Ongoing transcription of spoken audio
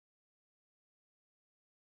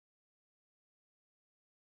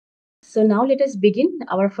So now let us begin.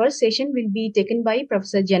 Our first session will be taken by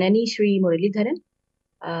Professor Janani Sri Muralidharan.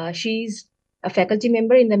 She's a faculty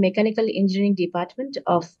member in the Mechanical Engineering Department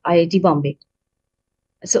of IIT Bombay.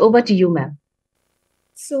 So over to you, ma'am.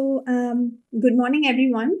 So, good morning,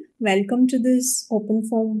 everyone. Welcome to this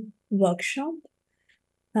OpenFOAM workshop.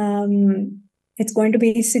 It's going to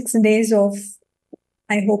be 6 days of,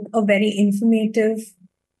 I hope, a very informative,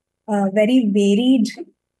 very varied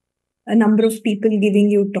a number of people giving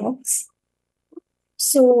you talks.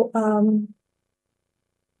 So,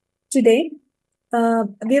 today,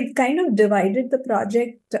 we've kind of divided the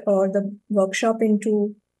project or the workshop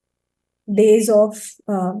into days of,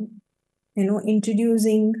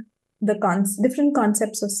 introducing the different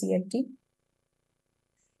concepts of CFD,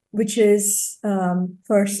 which is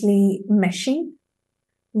firstly meshing,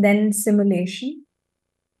 then simulation.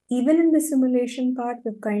 Even in the simulation part,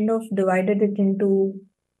 we've kind of divided it into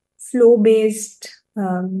flow-based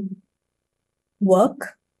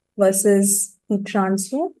work versus heat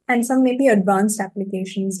transfer, and some maybe advanced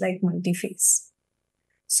applications like multi-phase.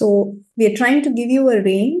 So we are trying to give you a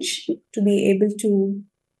range to be able to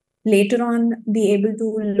later on be able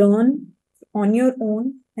to learn on your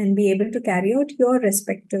own and be able to carry out your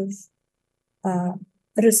respective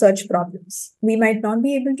research problems. We might not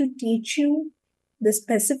be able to teach you the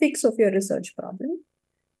specifics of your research problem,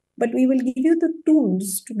 but we will give you the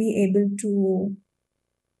tools to be able to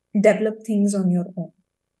develop things on your own.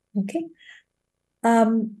 Okay.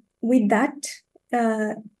 With that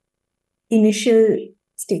initial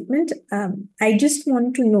statement, I just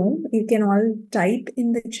want to know, you can all type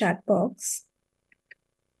in the chat box,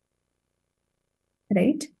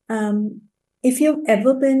 right? If you've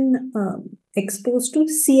ever been exposed to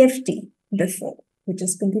CFD before, which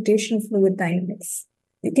is computational fluid dynamics,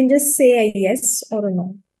 you can just say a yes or a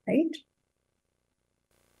no, right?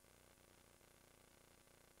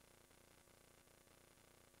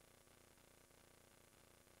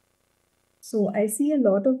 So I see a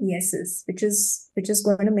lot of yeses, which is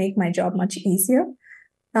going to make my job much easier.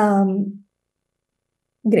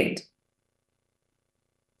 Great.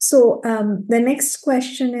 So the next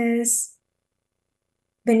question is,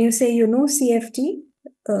 when you say you know CFD,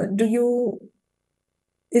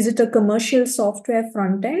 is it a commercial software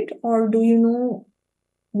front end, or do you know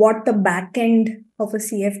what the back end of a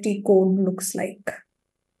CFD code looks like?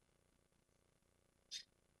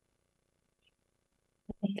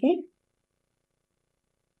 Okay.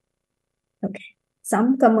 Okay.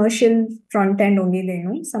 Some commercial front end only they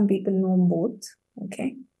know. Some people know both.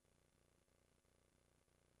 Okay.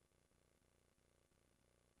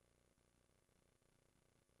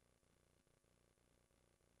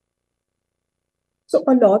 So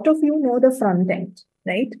a lot of you know the front end,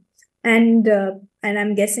 right? And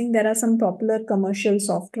I'm guessing there are some popular commercial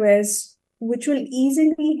softwares which will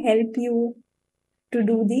easily help you to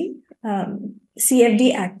do the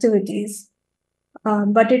CFD activities.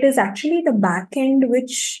 But it is actually the back end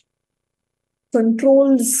which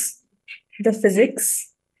controls the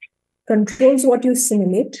physics, controls what you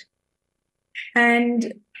simulate.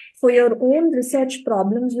 And for your own research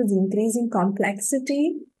problems with increasing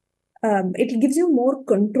complexity, it gives you more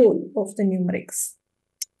control of the numerics.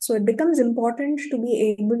 So it becomes important to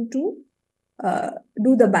be able to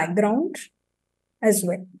do the background as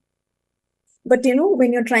well. But,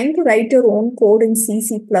 when you're trying to write your own code in C,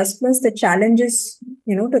 C++, the challenge is,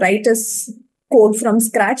 to write a code from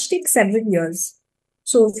scratch takes several years.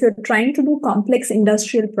 So if you're trying to do complex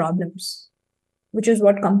industrial problems, which is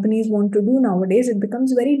what companies want to do nowadays, it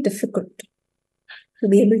becomes very difficult to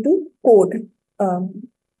be able to code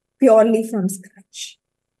purely from scratch.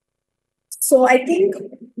 So I think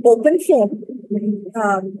OpenFOAM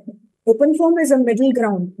is a middle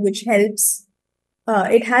ground which helps.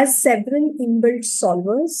 It has several inbuilt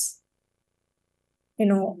solvers,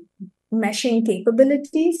 meshing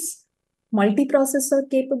capabilities, multiprocessor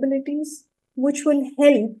capabilities, which will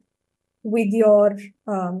help with your,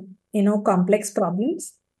 complex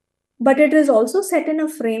problems. But it is also set in a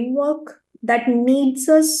framework that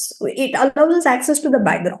it allows us access to the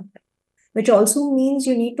background, which also means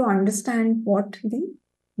you need to understand what the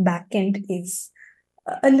backend is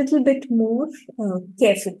a little bit more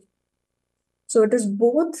carefully. So it is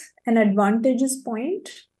both an advantageous point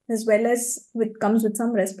as well as comes with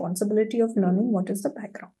some responsibility of learning what is the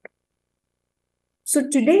background. So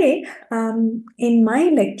today, in my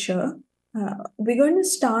lecture, we're going to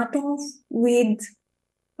start off with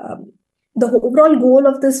the overall goal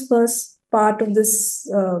of this first part of this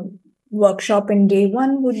workshop in day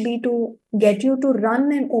one would be to get you to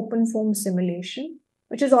run an OpenFOAM simulation,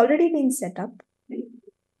 which has already been set up,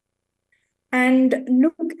 and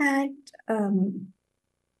look at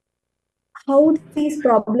how these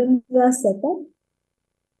problems are set up,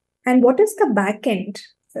 and what is the backend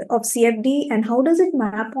of CFD and how does it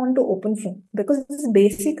map onto OpenFOAM? Because this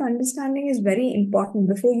basic understanding is very important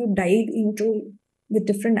before you dive into the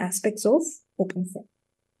different aspects of OpenFOAM.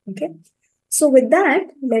 Okay. So with that,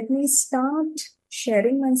 let me start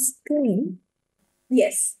sharing my screen.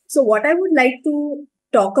 Yes. So what I would like to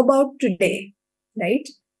talk about today, right,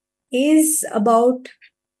 is about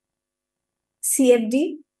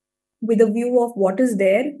CFD with a view of what is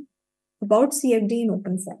there about CFD in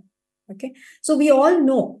OpenFOAM. Okay. So we all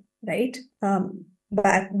know, right?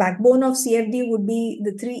 Backbone of CFD would be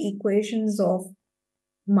the three equations of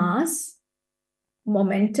mass,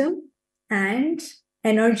 momentum, and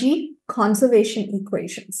energy conservation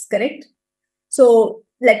equations, correct? So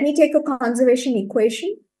let me take a conservation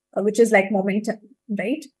equation, which is like momentum,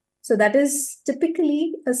 right? So that is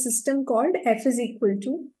typically a system called F is equal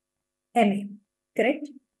to ma, correct?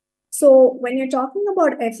 So when you're talking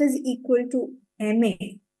about F is equal to ma,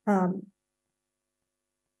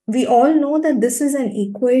 we all know that this is an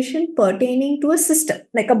equation pertaining to a system,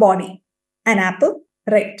 like a body, an apple,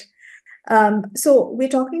 right? So we're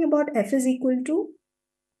talking about F is equal to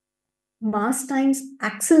mass times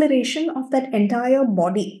acceleration of that entire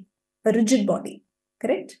body, a rigid body,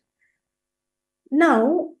 correct?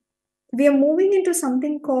 Now, we are moving into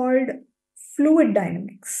something called fluid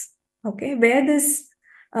dynamics, okay, where this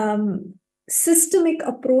systemic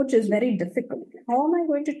approach is very difficult. How am I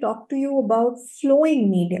going to talk to you about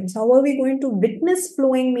flowing mediums? How are we going to witness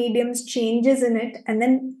flowing mediums, changes in it, and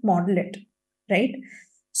then model it, right?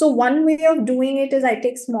 So one way of doing it is I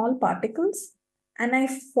take small particles and I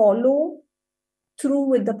follow through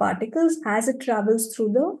with the particles as it travels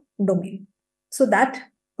through the domain. So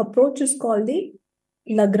that approach is called the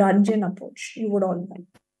Lagrangian approach. You would all know,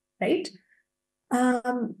 right?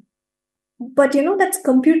 But that's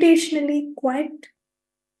computationally quite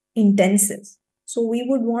intensive. So we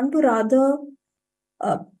would want to rather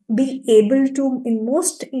be able to, in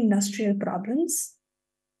most industrial problems,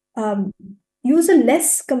 use a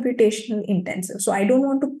less computational intensive. So I don't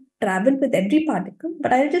want to travel with every particle,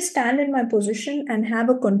 but I'll just stand in my position and have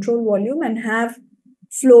a control volume and have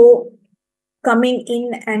flow coming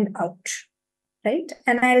in and out, right?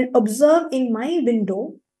 And I'll observe in my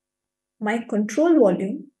window, my control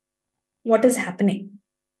volume, what is happening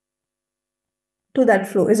to that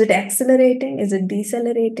flow. Is it accelerating? Is it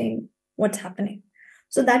decelerating? What's happening?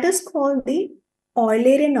 So that is called the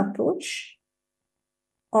Eulerian approach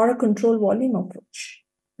or a control volume approach.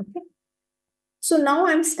 Okay. So now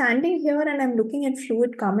I'm standing here and I'm looking at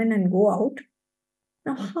fluid come in and go out.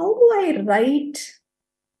 Now, how do I write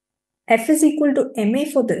F is equal to ma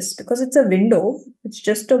for this? Because it's a window, it's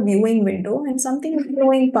just a viewing window and something is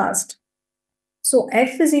flowing past. So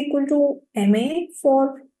F is equal to ma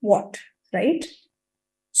for what, right?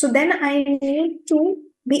 So then I need to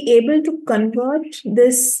be able to convert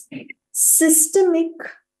this systemic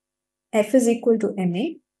F is equal to ma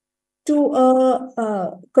to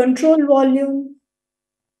a control volume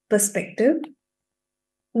perspective,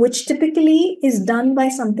 which typically is done by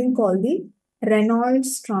something called the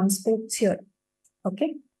Reynolds transport theorem.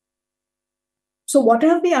 Okay. So what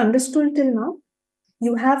have we understood till now?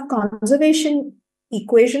 You have conservation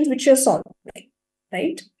equations which you're solving,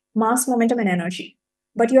 right? Mass, momentum, and energy.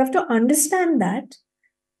 But you have to understand that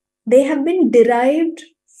they have been derived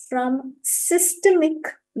from systemic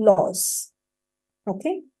laws.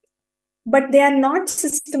 Okay. But they are not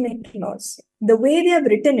systemic laws. The way they have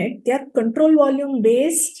written it, they are control volume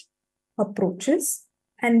based approaches.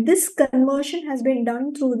 And this conversion has been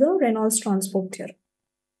done through the Reynolds transport theorem.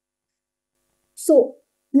 So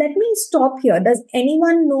let me stop here. Does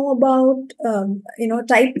anyone know about,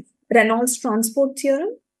 type Reynolds transport theorem?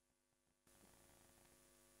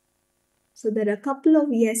 So there are a couple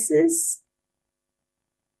of yeses.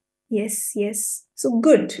 Yes, yes. So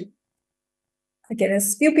good. Okay,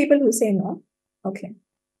 there's few people who say no. Okay.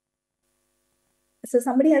 So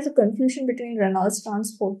somebody has a confusion between Reynolds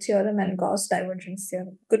transport theorem and Gauss divergence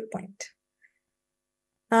theorem. Good point.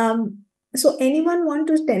 So anyone want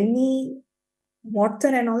to tell me what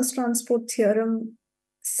the Reynolds transport theorem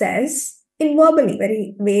says in verbally,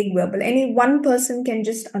 very vague verbal? Any one person can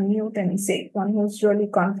just unmute and say, one who's really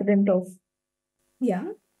confident of. Yeah,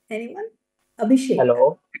 anyone? Abhishek.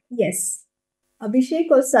 Hello. Yes. Abhishek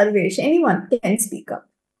or Sarvesh, anyone can speak up.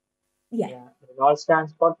 Yeah. Reynolds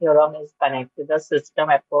transport theorem is connected the system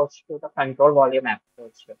approach to the control volume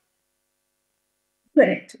approach.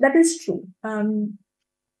 Correct. That is true.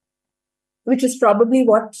 Which is probably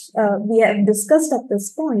what we have discussed at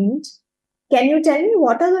this point. Can you tell me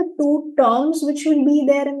what are the two terms which will be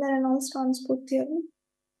there in the Reynolds transport theorem?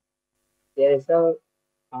 there is a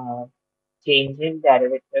change in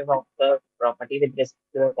derivative of the property with respect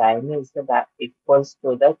to the time is that equals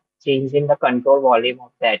to the change in the control volume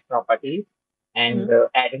of that property and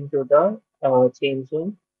adding to the change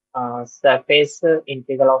in surface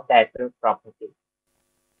integral of that property.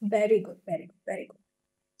 Very good, very good, very good.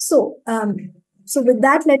 So, so with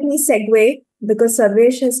that, let me segue because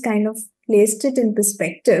Sarvesh has kind of placed it in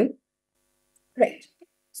perspective. Right.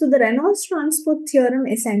 So the Reynolds transport theorem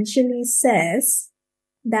essentially says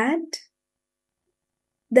that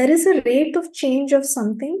there is a rate of change of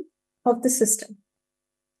something of the system.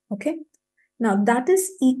 Okay. Now that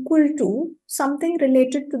is equal to something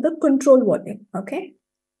related to the control volume. Okay.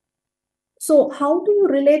 So how do you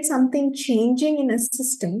relate something changing in a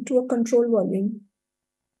system to a control volume?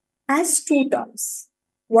 As two terms.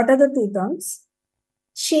 What are the two terms?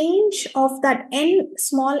 Change of that n,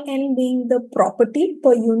 small n being the property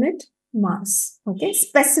per unit mass, okay,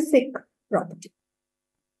 specific property.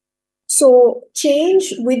 So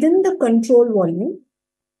change within the control volume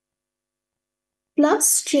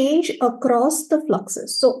plus change across the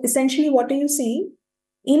fluxes. So essentially what are you saying?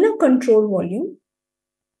 In a control volume,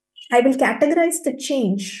 I will categorize the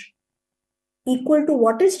change equal to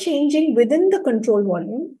what is changing within the control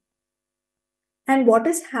volume and what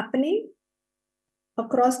is happening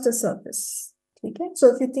across the surface. Okay?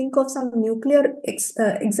 So if you think of some nuclear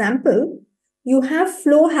example, you have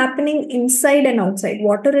flow happening inside and outside.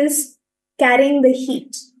 Water is carrying the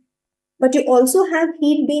heat, but you also have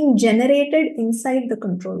heat being generated inside the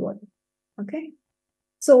control volume. Okay?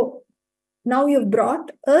 So now you've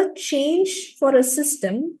brought a change for a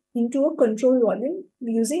system into a control volume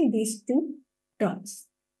using these two terms.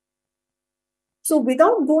 So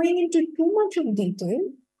without going into too much of detail,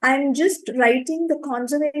 I'm just writing the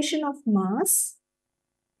conservation of mass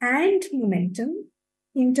and momentum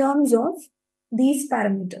in terms of these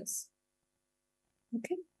parameters.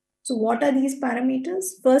 Okay. So what are these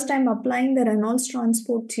parameters? First, I'm applying the Reynolds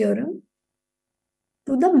transport theorem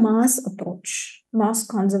to the mass approach, mass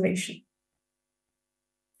conservation.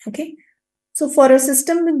 Okay. So for a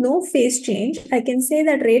system with no phase change, I can say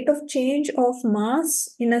that rate of change of mass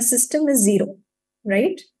in a system is 0,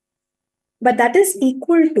 right? But that is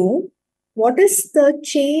equal to what is the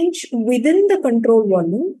change within the control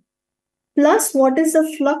volume plus what is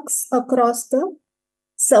the flux across the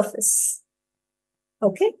surface.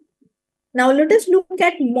 Okay. Now let us look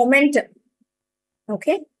at momentum.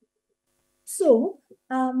 Okay. So,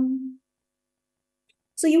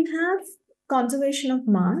 so you have conservation of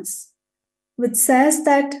mass, which says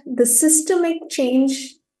that the systemic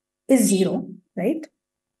change is 0, right?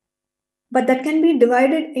 But that can be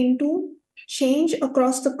divided into change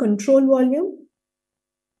across the control volume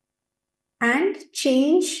and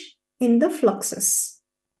change in the fluxes.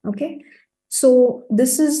 Okay. So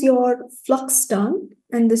this is your flux term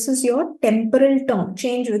and this is your temporal term,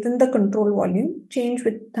 change within the control volume, change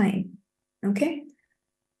with time. Okay.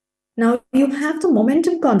 Now you have the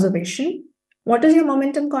momentum conservation. What is your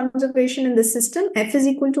momentum conservation in the system? F is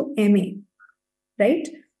equal to ma, right?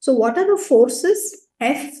 So what are the forces?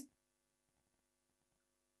 F.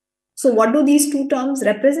 So what do these two terms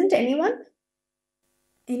represent? Anyone?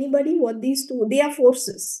 Anybody? What these two? They are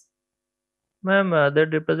forces. Ma'am, they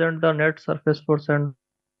represent the net surface force and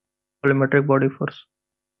volumetric body force.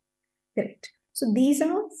 Correct. So these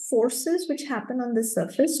are forces which happen on the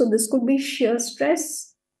surface. So this could be shear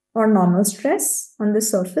stress or normal stress on the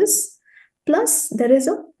surface. Plus there is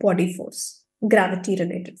a body force, gravity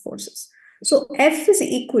related forces. So F is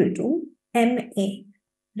equal to ma,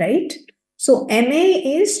 right? So ma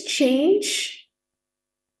is change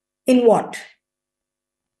in what?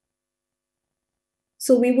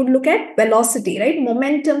 So we would look at velocity, right?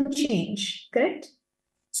 Momentum change, correct?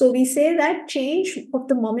 So we say that change of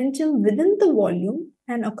the momentum within the volume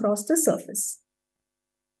and across the surface.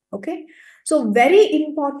 Okay. So very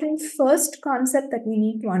important first concept that we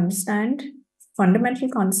need to understand, fundamental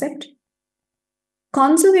concept.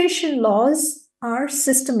 Conservation laws are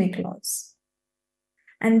systemic laws.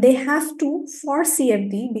 And they have to, for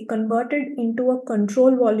CFD, be converted into a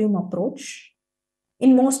control volume approach.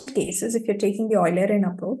 In most cases, if you're taking the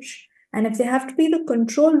Eulerian approach, and if they have to be the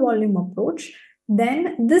control volume approach,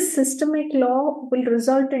 then this systemic law will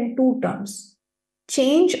result in two terms.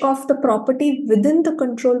 Change of the property within the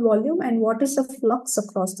control volume and what is the flux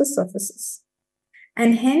across the surfaces.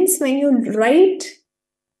 And hence, when you write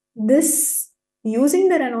this using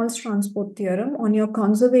the Reynolds transport theorem on your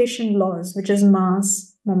conservation laws, which is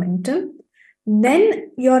mass, momentum,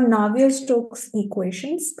 then your Navier-Stokes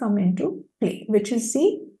equations come into play, which is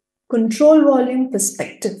the control volume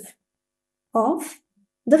perspective of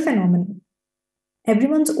the phenomenon.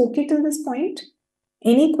 Everyone's okay till this point?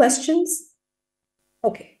 Any questions?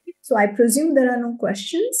 Okay, so I presume there are no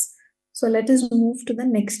questions. So let us move to the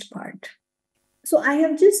next part. So I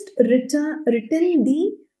have just written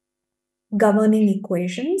the governing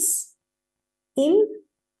equations in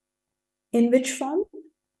which form?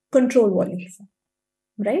 Control volume form,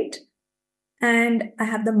 right? And I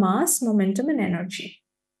have the mass, momentum, and energy.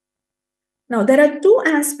 Now, there are two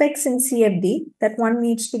aspects in CFD that one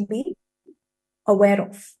needs to be aware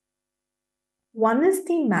of. One is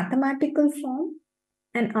the mathematical form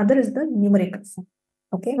and other is the numerical form.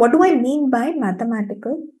 Okay, what do I mean by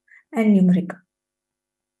mathematical and numerical?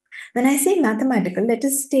 When I say mathematical, let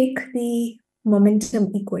us take the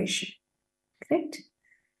momentum equation, correct?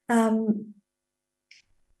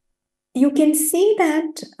 You can see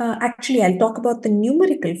that, actually, I'll talk about the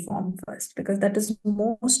numerical form first because that is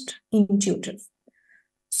most intuitive.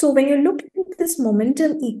 So when you look at this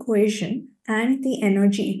momentum equation and the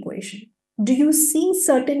energy equation, do you see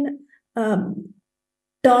certain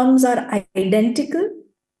terms are identical?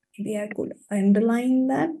 Maybe I could underline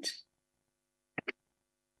that.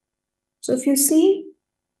 So if you see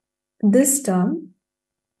this term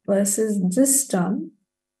versus this term,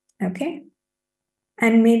 okay,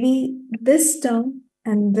 and maybe this term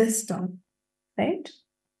and this term, right?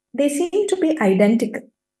 They seem to be identical,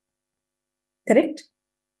 correct?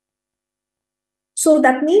 So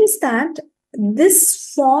that means that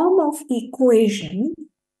this form of equation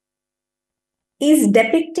is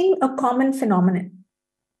depicting a common phenomenon,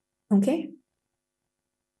 okay?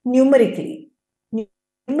 Numerically,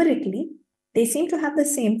 they seem to have the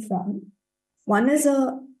same form. One is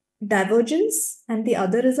a divergence and the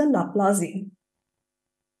other is a Laplacian,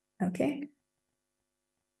 okay?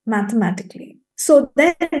 Mathematically. So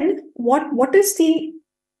then what is the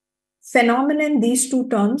phenomenon these two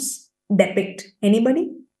terms depict?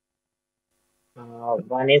 Anybody?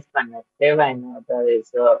 One is convective and other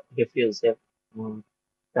is diffusive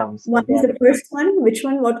terms. One is the first one. Which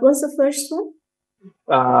one? What was the first one?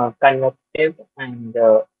 Convective and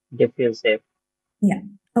diffusive. Yeah.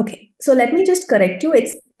 Okay. So let me just correct you.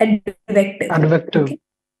 It's advective. Advective. Okay.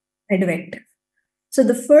 Advective. So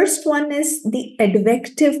the first one is the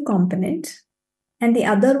advective component and the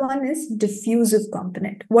other one is diffusive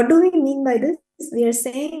component. What do we mean by this? We are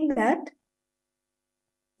saying that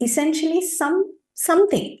essentially some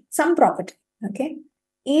property, okay,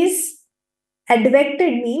 is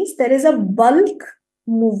advected means there is a bulk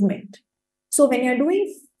movement. So when you're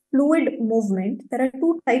doing fluid movement, there are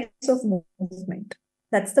two types of movement.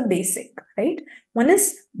 That's the basic, right? One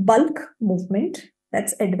is bulk movement,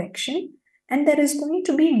 that's advection, and there is going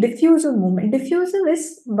to be diffusive movement. Diffusive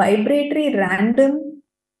is vibratory, random,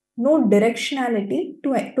 no directionality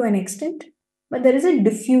to an extent, but there is a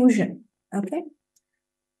diffusion, okay?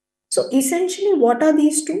 So essentially, what are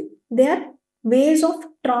these two? They are ways of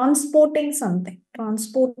transporting something,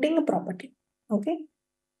 transporting a property, okay?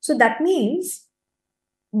 So that means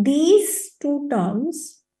these two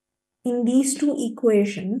terms in these two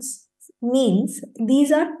equations means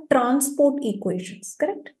these are transport equations,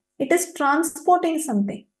 correct? It is transporting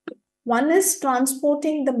something. One is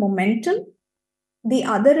transporting the momentum, the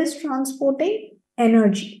other is transporting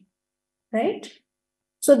energy, right?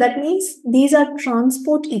 So that means these are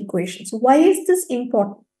transport equations. Why is this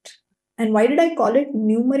important? And why did I call it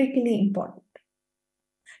numerically important?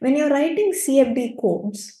 When you're writing CFD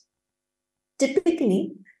codes,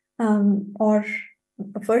 typically, or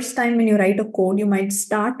the first time when you write a code, you might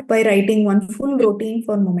start by writing one full routine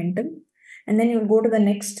for momentum, and then you'll go to the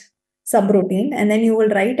next subroutine, and then you will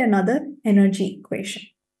write another energy equation,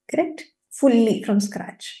 correct? Fully from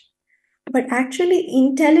scratch. But actually,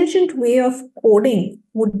 intelligent way of coding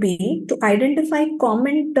would be to identify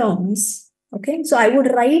common terms. Okay, so I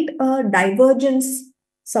would write a divergence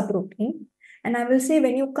subroutine, and I will say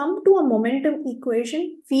when you come to a momentum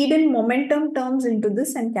equation, feed in momentum terms into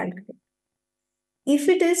this and calculate. If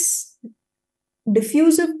it is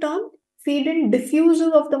diffusive term, feed in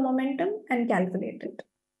diffusive of the momentum and calculate it.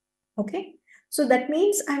 Okay, so that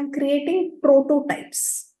means I'm creating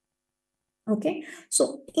prototypes. Okay,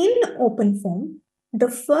 so in OpenFOAM, the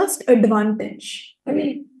first advantage,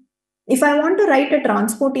 if I want to write a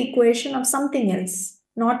transport equation of something else,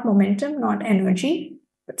 not momentum, not energy,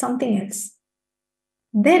 but something else,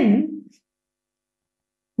 then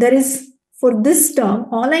there is, for this term,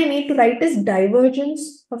 all I need to write is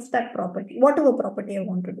divergence of that property, whatever property I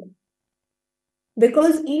want to do.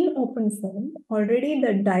 Because in OpenFOAM, already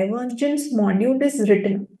the divergence module is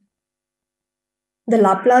written. The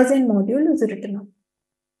Laplacian module is written up.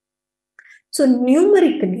 So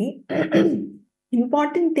numerically,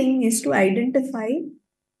 important thing is to identify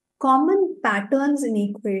common patterns in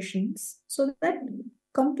equations so that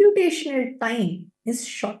computational time is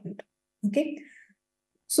shortened. Okay.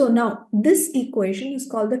 So now this equation is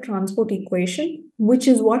called the transport equation, which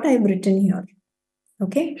is what I've written here.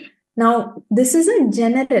 Okay. Now this is a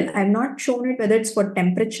general. I've not shown it whether it's for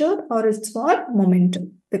temperature or it's for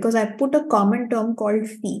momentum, because I put a common term called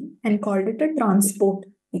phi and called it a transport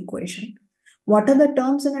equation. What are the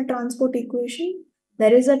terms in a transport equation?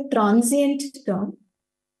 There is a transient term.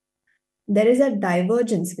 There is a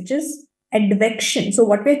divergence, which is advection. So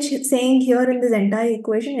what we're saying here in this entire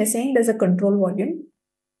equation is saying there's a control volume.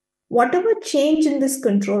 Whatever change in this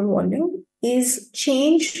control volume is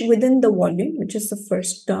change within the volume, which is the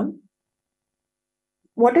first term.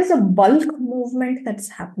 What is a bulk movement that's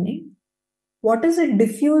happening? What is a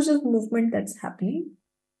diffusive movement that's happening?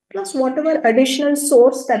 Plus whatever additional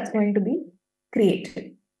source that's going to be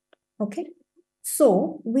created. Okay.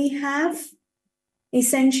 So we have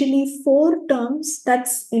essentially 4 terms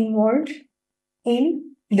that's involved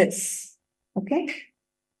in this. Okay.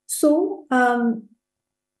 So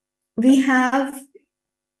we have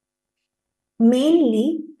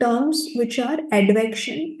mainly terms which are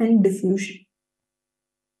advection and diffusion.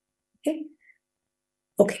 Okay.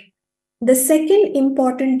 Okay. The second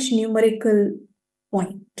important numerical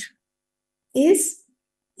point is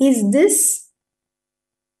this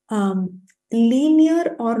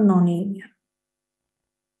linear or non-linear?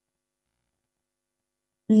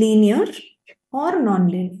 Linear or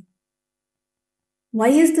non-linear? Why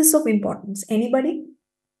is this of importance? Anybody?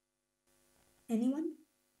 Anyone?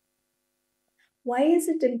 Why is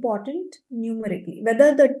it important numerically?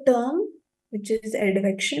 Whether the term, which is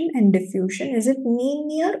advection and diffusion, is it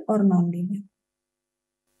linear or non-linear?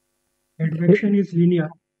 Advection is linear.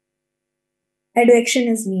 Advection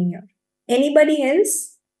is linear. Anybody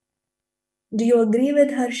else? Do you agree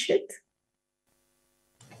with Harshit?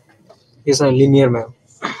 Yes, linear, ma'am.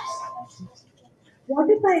 What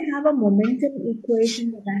if I have a momentum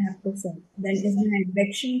equation that I have to solve? Then is my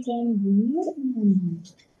advection term linear or non-linear?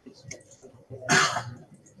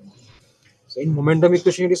 So in momentum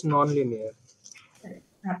equation, it is non-linear. Correct.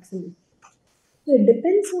 Absolutely. So it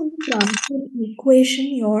depends on the transport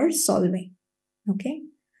equation you're solving. Okay.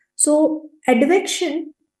 So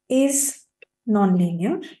advection is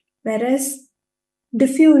non-linear, whereas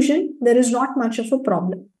diffusion, there is not much of a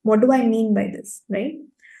problem. What do I mean by this, right?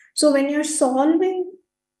 So when you're solving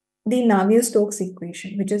the Navier-Stokes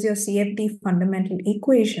equation, which is your CFD fundamental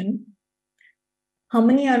equation, how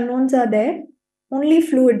many unknowns are there? Only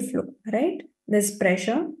fluid flow, right? There's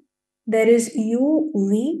pressure, there is U,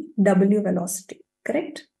 V, W velocity,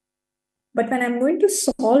 correct? But when I'm going to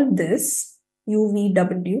solve this, U, V,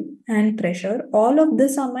 W and pressure, all of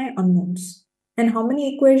this are my unknowns. And how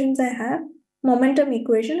many equations I have? Momentum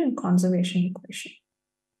equation and conservation equation,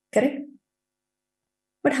 correct?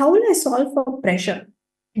 But how will I solve for pressure?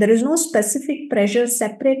 There is no specific pressure,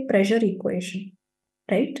 separate pressure equation,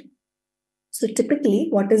 right? So typically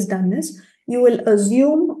what is done is you will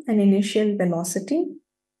assume an initial velocity,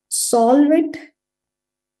 solve it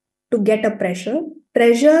to get a pressure.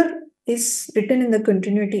 Pressure is written in the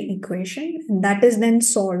continuity equation, and that is then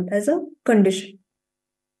solved as a condition.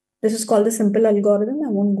 This is called the simple algorithm. I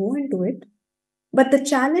won't go into it. But the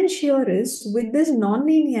challenge here is with this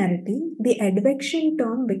non-linearity, the advection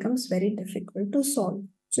term becomes very difficult to solve.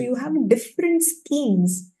 So you have different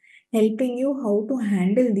schemes helping you how to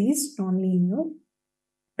handle these non-linear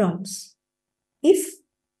terms if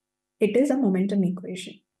it is a momentum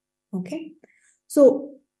equation. Okay.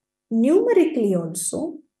 So numerically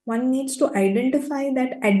also, one needs to identify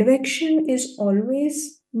that advection is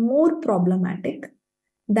always more problematic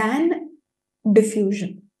than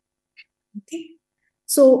diffusion. Okay.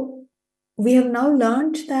 So we have now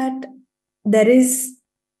learned that there is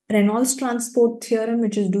Reynolds transport theorem,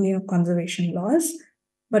 which is doing your conservation laws,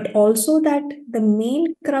 but also that the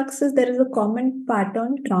main crux is there is a common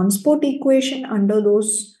pattern transport equation under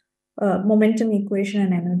those momentum equation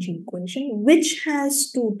and energy equation, which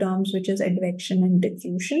has 2 terms, which is advection and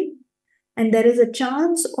diffusion. And there is a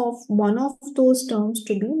chance of one of those terms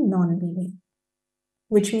to be non-linear,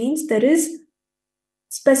 which means there is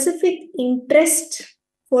specific interest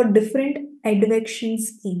for different advection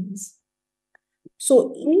schemes.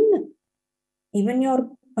 So in even your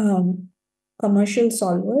commercial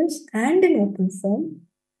solvers and in OpenFOAM,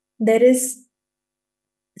 there is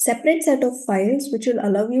separate set of files which will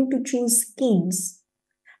allow you to choose schemes,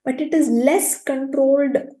 but it is less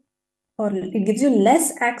controlled, or it gives you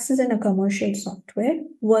less access in a commercial software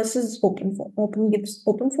versus OpenFOAM.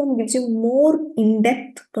 OpenFOAM gives you more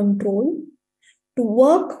in-depth control to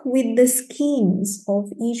work with the schemes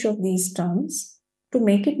of each of these terms to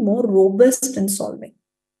make it more robust in solving.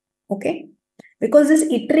 Okay? Because this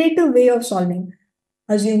iterative way of solving,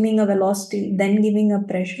 assuming a velocity, then giving a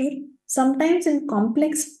pressure, sometimes in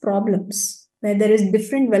complex problems where there is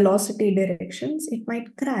different velocity directions, it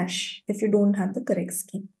might crash if you don't have the correct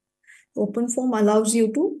scheme. OpenFOAM allows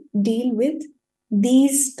you to deal with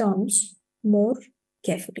these terms more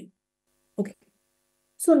carefully. Okay.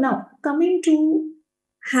 So now coming to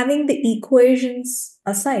having the equations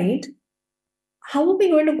aside, how are we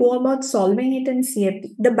going to go about solving it in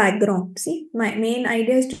CFD? The background. See, my main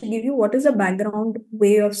idea is to give you what is the background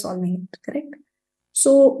way of solving it, correct?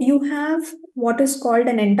 So you have what is called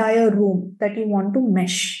an entire room that you want to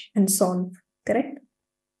mesh and solve, correct?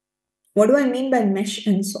 What do I mean by mesh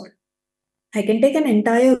and solve? I can take an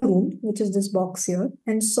entire room, which is this box here,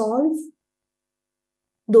 and solve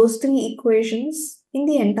those three equations in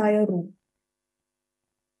the entire room.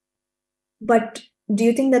 But do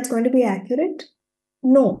you think that's going to be accurate?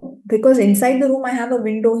 No, because inside the room I have a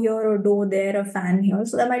window here, a door there, a fan here.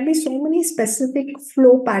 So there might be so many specific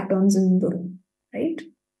flow patterns in the room, right?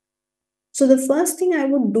 So the first thing I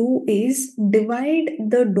would do is divide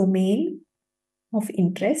the domain of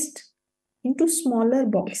interest into smaller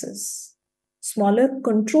boxes, smaller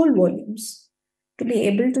control volumes to be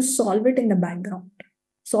able to solve it in the background.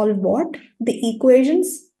 Solve what? The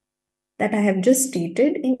equations that I have just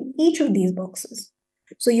stated in each of these boxes.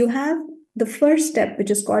 So you have the first step,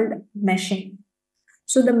 which is called meshing.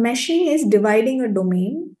 So the meshing is dividing a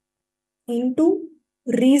domain into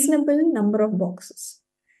reasonable number of boxes.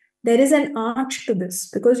 There is an art to this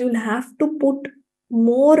because you'll have to put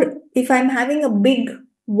more. If I'm having a big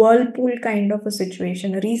whirlpool kind of a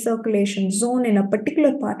situation, a recirculation zone in a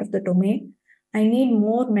particular part of the domain, I need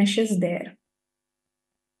more meshes there.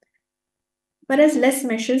 Whereas less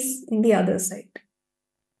meshes in the other side.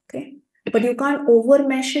 Okay. But you can't over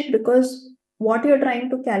mesh it because what you're trying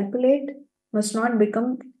to calculate must not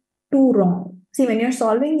become too wrong. See, when you're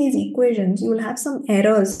solving these equations, you will have some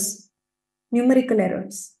errors, numerical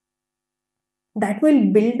errors. That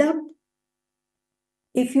will build up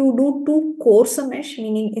if you do too coarse a mesh,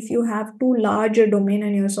 meaning if you have too large a domain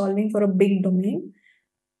and you're solving for a big domain,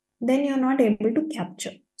 then you're not able to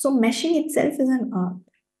capture. So meshing itself is an art.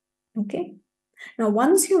 Okay. Now,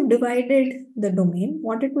 once you've divided the domain,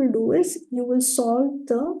 what it will do is you will solve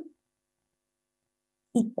the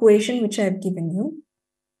equation which I have given you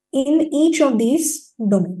in each of these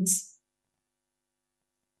domains.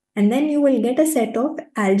 And then you will get a set of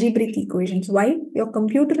algebraic equations. Why? Your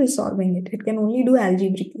computer is solving it. It can only do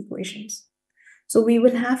algebraic equations. So we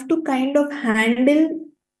will have to kind of handle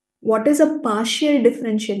what is a partial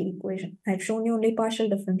differential equation. I've shown you only partial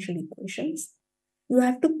differential equations. You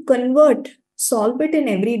have to solve it in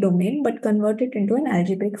every domain, but convert it into an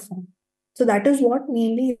algebraic form. So that is what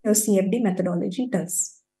mainly your CFD methodology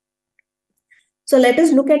does. So let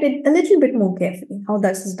us look at it a little bit more carefully, how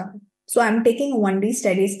this is done. So I'm taking a 1D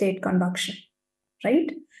steady state conduction,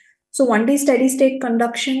 right? So 1D steady state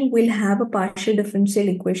conduction will have a partial differential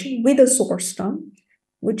equation with a source term,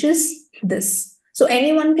 which is this. So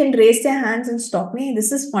anyone can raise their hands and stop me.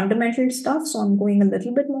 This is fundamental stuff, so I'm going a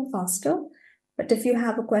little bit more faster. But if you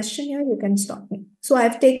have a question here, you can stop me. So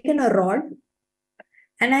I've taken a rod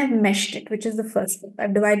and I've meshed it, which is the first step.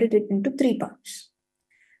 I've divided it into 3 parts.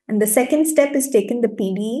 And the second step is taken the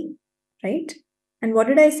PDE, right? And what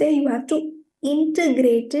did I say? You have to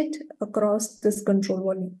integrate it across this control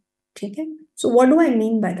volume. Okay? So what do I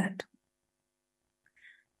mean by that?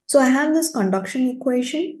 So I have this conduction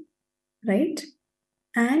equation, right?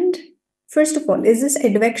 And first of all, is this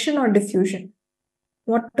advection or diffusion?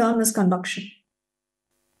 What term is conduction?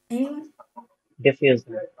 Anyone?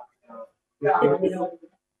 Diffusion.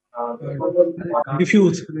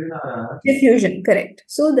 Diffuse. Diffusion, correct.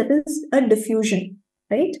 So that is a diffusion,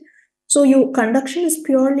 right? So conduction is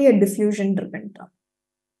purely a diffusion driven term.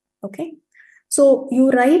 Okay. So you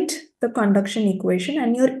write the conduction equation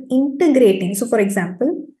and you're integrating. So for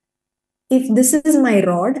example, if this is my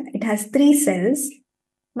rod, it has 3 cells.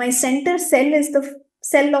 My center cell is the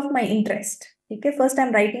cell of my interest. Okay. First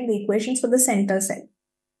I'm writing the equations for the center cell.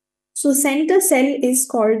 So center cell is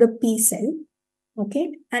called the P cell.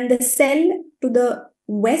 Okay. And the cell to the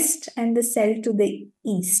west and the cell to the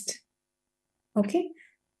east. Okay.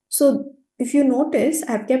 So if you notice,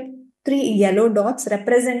 I've kept 3 yellow dots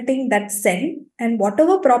representing that cell, and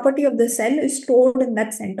whatever property of the cell is stored in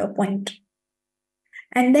that center point.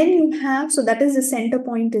 And then you have, so that is the center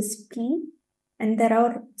point is P, and there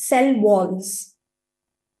are cell walls,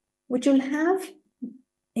 which will have,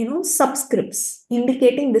 subscripts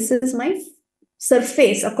indicating this is my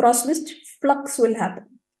surface across which flux will happen.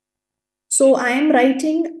 So I am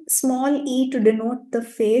writing small e to denote the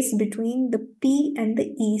phase between the P and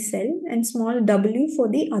the E cell and small w for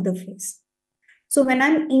the other phase. So when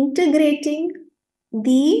I'm integrating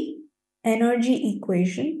the energy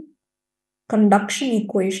equation, conduction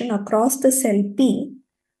equation across the cell P,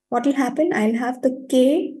 what will happen? I'll have the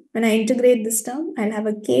K, when I integrate this term, I'll have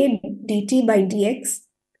a K dt by dx.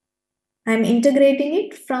 I'm integrating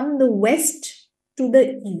it from the west to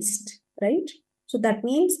the east, right? So that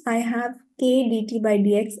means I have K dt by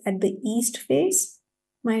dx at the east phase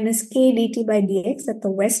minus K dt by dx at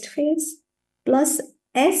the west phase plus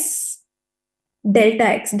S delta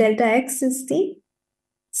x. Delta x is the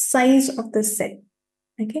size of the cell.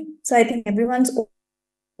 Okay, so I think everyone's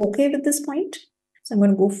okay with this point. So I'm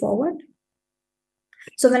going to go forward.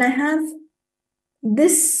 So when I have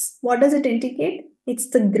this, what does it indicate? It's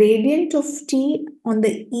the gradient of T on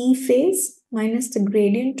the E phase minus the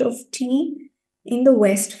gradient of T in the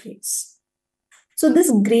west phase. So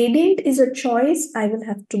this gradient is a choice I will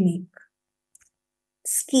have to make.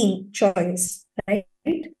 Scheme choice, right?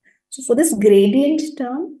 So for this gradient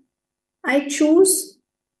term, I choose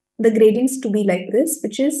the gradients to be like this,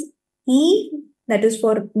 which is E, that is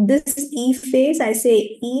for this E phase, I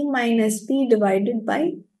say E minus P divided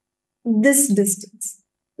by this distance,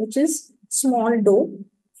 which is small dou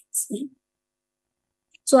C.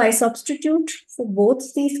 So I substitute for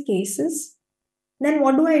both these cases. Then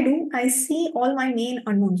what do? I see all my main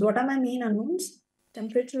unknowns. What are my main unknowns?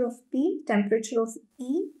 Temperature of P, temperature of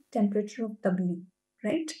E, temperature of W,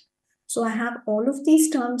 right? So I have all of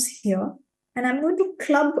these terms here, and I'm going to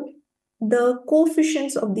club the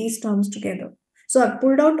coefficients of these terms together. So I've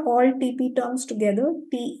pulled out all TP terms together,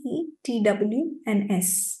 TE, TW, and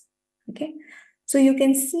S. Okay. So you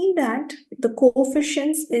can see that the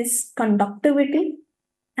coefficients is conductivity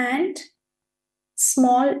and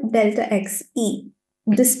small delta x E,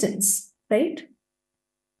 distance, right?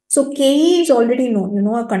 So Ke is already known, you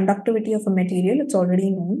know, a conductivity of a material, it's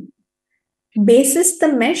already known. Basis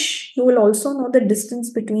the mesh, you will also know the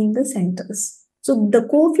distance between the centers. So the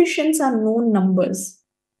coefficients are known numbers.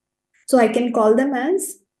 So I can call them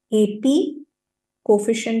as AP,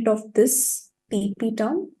 coefficient of this PP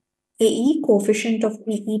term, AE, coefficient of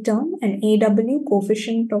PE term, and AW,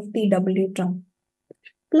 coefficient of PW term,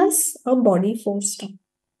 plus a body force term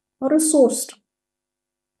or a source term,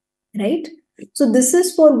 right? So this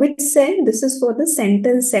is for which cell? This is for the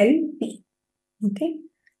center cell P, okay?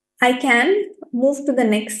 I can move to the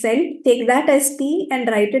next cell, take that as P and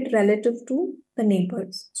write it relative to the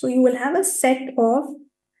neighbors. So you will have a set of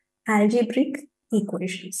algebraic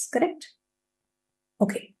equations, correct?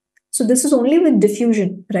 Okay, so this is only with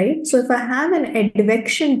diffusion, right? So if I have an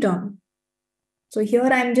advection term, so here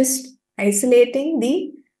I'm just isolating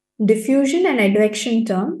the diffusion and advection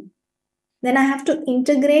term, then I have to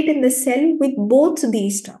integrate in the cell with both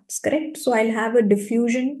these terms, correct? So I'll have a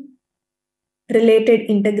diffusion related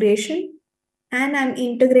integration and I'm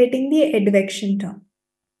integrating the advection term.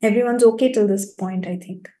 Everyone's okay till this point, I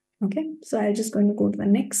think. Okay, so I'm just going to go to the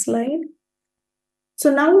next slide.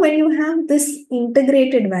 So now when you have this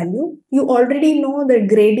integrated value, you already know the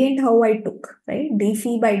gradient how I took, right? d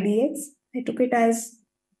phi by dx, I took it as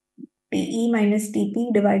PE minus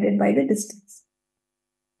TP divided by the distance.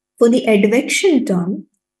 For the advection term,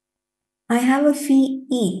 I have a phi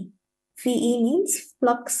E. Phi E means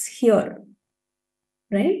flux here,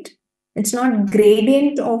 right? It's not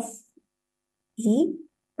gradient of E,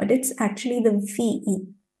 but it's actually the phi E.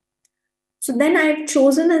 So then I've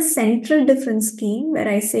chosen a central difference scheme where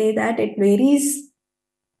I say that it varies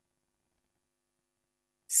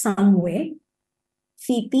some way,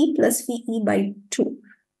 phi P plus phi E by 2.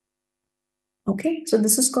 Okay, so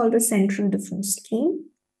this is called the central difference scheme.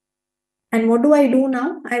 And what do I do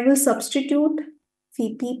now? I will substitute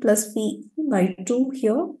phi P plus phi E by 2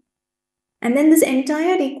 here. And then this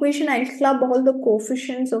entire equation, I'll club all the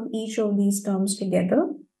coefficients of each of these terms together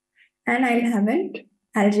and I'll have an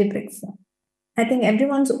algebraic form. I think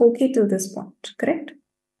everyone's okay till this point, correct?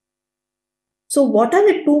 So what are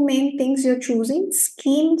the two main things you're choosing?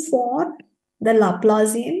 Scheme for the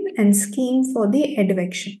Laplacian and scheme for the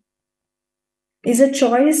advection is a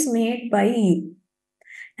choice made by you.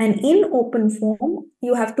 And in OpenFOAM,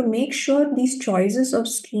 you have to make sure these choices of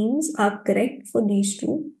schemes are correct for these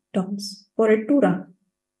two terms for it to run.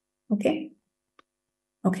 Okay?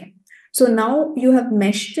 Okay. So now you have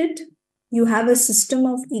meshed it. You have a system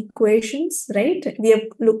of equations, right? We have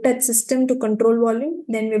looked at system to control volume.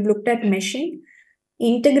 Then we've looked at meshing,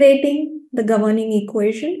 integrating the governing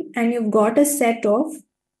equation, and you've got a set of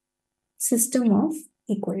system of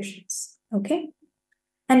equations. Okay.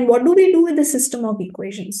 And what do we do with the system of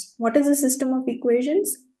equations? What is the system of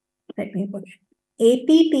equations? Let me put it.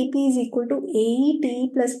 APTP is equal to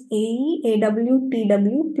AET plus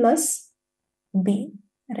AEAWTW plus B,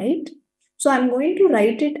 right? So I'm going to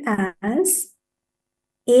write it as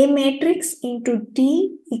A matrix into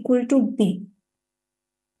T equal to B.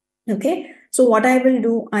 Okay, so what I will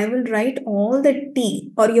do, I will write all the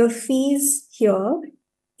T or your P's here,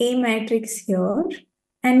 A matrix here,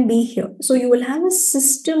 and B here. So you will have a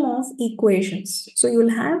system of equations. So you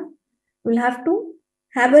will have to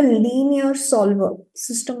have a linear solver,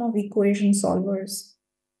 system of equation solvers.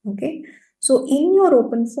 Okay, so in your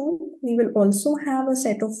OpenFOAM, we will also have a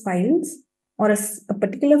set of files or a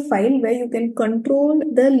particular file where you can control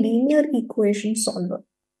the linear equation solver.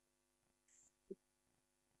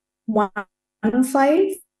 One file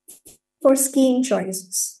for scheme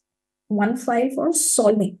choices, one file for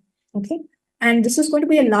solving. Okay, and this is going to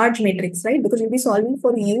be a large matrix, right? Because you'll be solving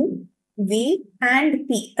for U, V, and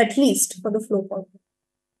P, at least for the flow problem.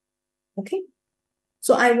 Okay,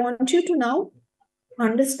 so I want you to now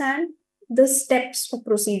understand the steps of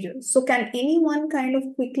procedures. So can anyone kind of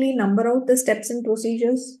quickly number out the steps and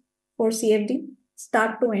procedures for CFD,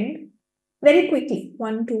 start to end? Very quickly,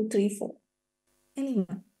 1, 2, 3, 4.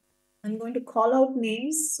 Anyone? I'm going to call out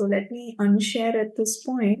names. So let me unshare at this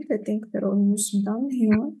point. I think we're almost done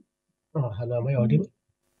here. Hello, am I audible?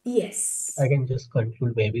 Yes. I can just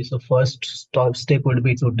conclude maybe. So first step would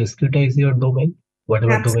be to discretize your domain,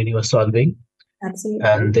 whatever domain you are solving. Absolutely.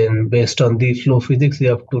 And then based on the flow physics, you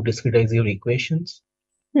have to discretize your equations.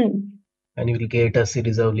 And you will get a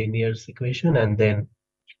series of linear equation and then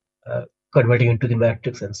converting into the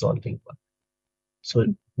matrix and solving one. So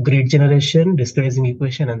grid generation, discretizing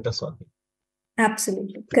equation, and the solving.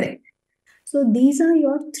 Absolutely, correct. So these are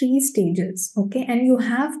your 3 stages, okay? And you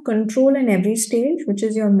have control in every stage, which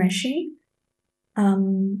is your meshing,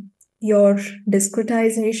 your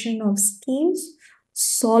discretization of schemes,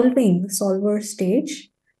 solver stage,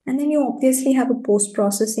 and then you obviously have a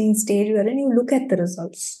post-processing stage wherein you look at the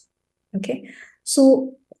results, okay?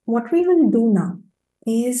 So what we will do now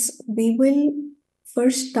is we will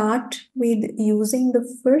first start with using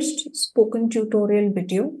the first spoken tutorial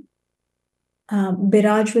video.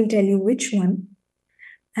 Biraj will tell you which one.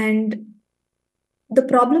 And the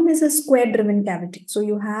problem is a square-driven cavity. So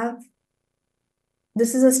you have,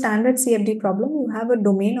 this is a standard CFD problem. You have a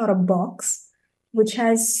domain or a box which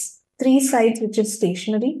has 3 sides which is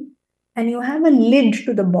stationary, and you have a lid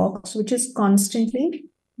to the box which is constantly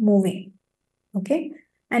moving. Okay,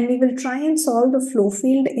 and we will try and solve the flow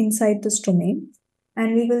field inside this domain,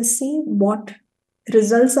 and we will see what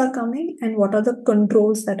results are coming and what are the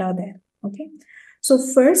controls that are there. Okay, so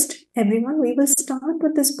first, everyone, we will start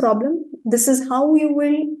with this problem. This is how you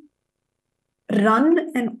will run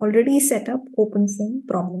an already set up OpenFOAM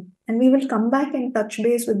problem. And we will come back and touch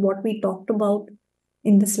base with what we talked about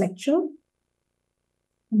in this lecture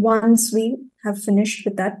once we have finished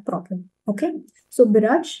with that problem. Okay, so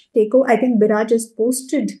Biraj, take over. I think Biraj has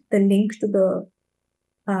posted the link to the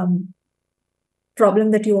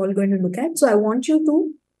problem that you're all going to look at. So I want you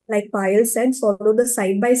to, like Payal said, follow the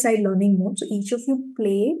side-by-side learning mode. So each of you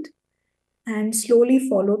play it and slowly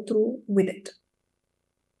follow through with it.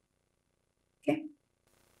 Okay,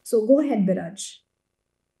 so go ahead, Biraj.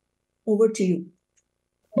 Over to you.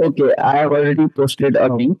 Okay, I have already posted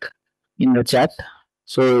a link in the chat,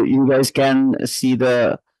 so you guys can see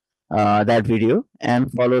the that video and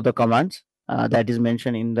follow the commands that is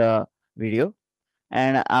mentioned in the video.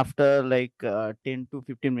 And after like 10 to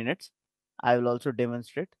 15 minutes, I will also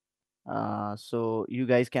demonstrate. So you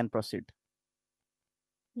guys can proceed.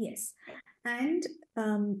 Yes. And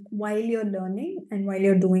while you're learning and while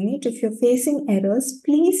you're doing it, if you're facing errors,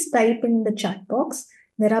 please type in the chat box.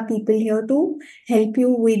 There are people here to help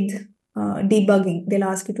you with debugging. They'll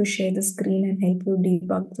ask you to share the screen and help you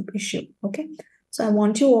debug the issue. Okay. So I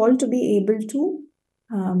want you all to be able to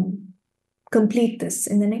complete this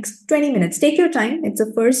in the next 20 minutes. Take your time. It's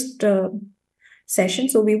the first session,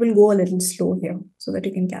 so we will go a little slow here so that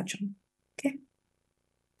you can catch on. Okay.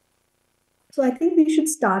 So I think we should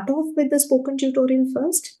start off with the spoken tutorial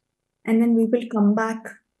first, and then we will come back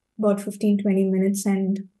about 15-20 minutes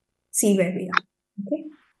and see where we are. Okay.